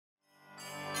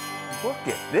Look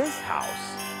at this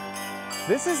house.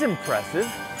 This is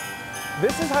impressive.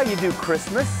 This is how you do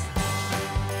Christmas.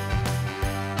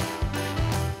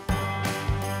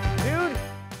 Dude,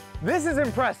 this is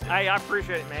impressive. Hey, I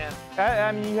appreciate it, man.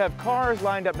 I mean, you have cars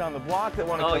lined up down the block that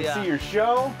want to come see your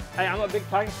show. Hey, I'm a big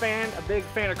Titans fan, a big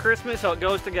fan of Christmas, so it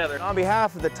goes together. On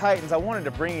behalf of the Titans, I wanted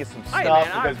to bring you some stuff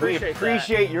because we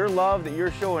appreciate your love that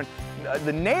you're showing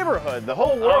the neighborhood, the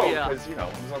whole world, because you know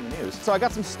it was on the news. So I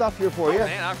got some stuff here for you.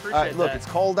 Man, I appreciate that. Look, it's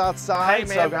cold outside, hey,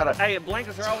 man, so I've got a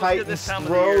blankets are always good this time of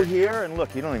the road year. here, and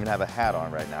look, you don't even have a hat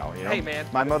on right now. You know? Hey, man.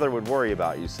 My mother would worry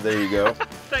about you, so there you go.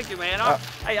 Thank you, man.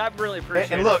 Hey, I really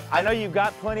appreciate it. And look, I know you've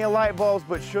got plenty of light bulbs,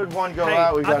 but should one go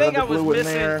out, we've got another blue one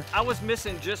there. I was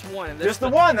missing just one. Just the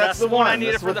one. That's the one. I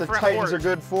needed That's for what the the front Titans porch. are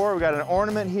good for. We got an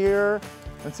ornament here.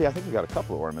 Let's see. I think we got a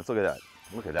couple of ornaments. Look at that.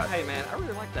 Look at that. Hey, man, I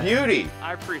really like that. Beauty.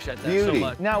 I appreciate that Beauty. so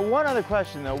much. Now, one other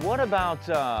question though. What about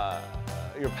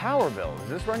your power bill? Does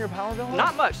this run your power bill?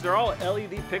 Not much. They're all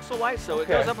LED pixel lights, so it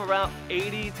goes up around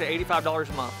 $80 to $85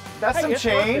 a month. That's some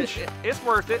change. It's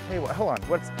worth it. Hey, hold on.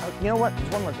 You know what?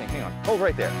 There's one more thing. Hang on. Hold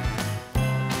right there.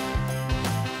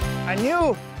 I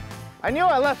knew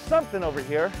I left something over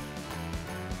here.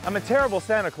 I'm a terrible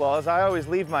Santa Claus. I always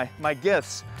leave my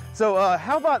gifts. So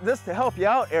how about this to help you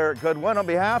out, Eric Goodwin, on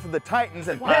behalf of the Titans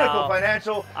and Pinnacle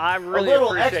Financial? I really a little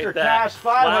appreciate extra that. cash,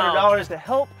 $500 to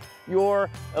help your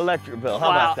electric bill.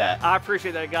 How about that? I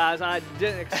appreciate that, guys. I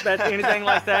didn't expect anything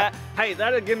like that. Hey,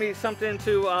 that'll give me something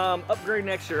to upgrade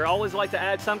next year. I always like to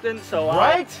add something, so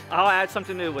I'll add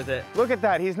something new with it. Look at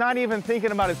that. He's not even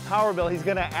thinking about his power bill. He's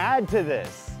going to add to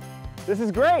this. This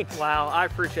is great. Wow, I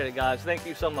appreciate it, guys. Thank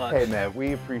you so much. Hey, man,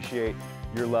 we appreciate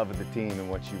your love of the team and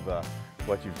what you've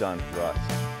done for us.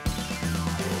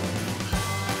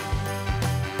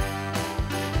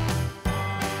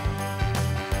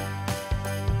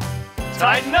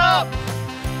 Tighten up!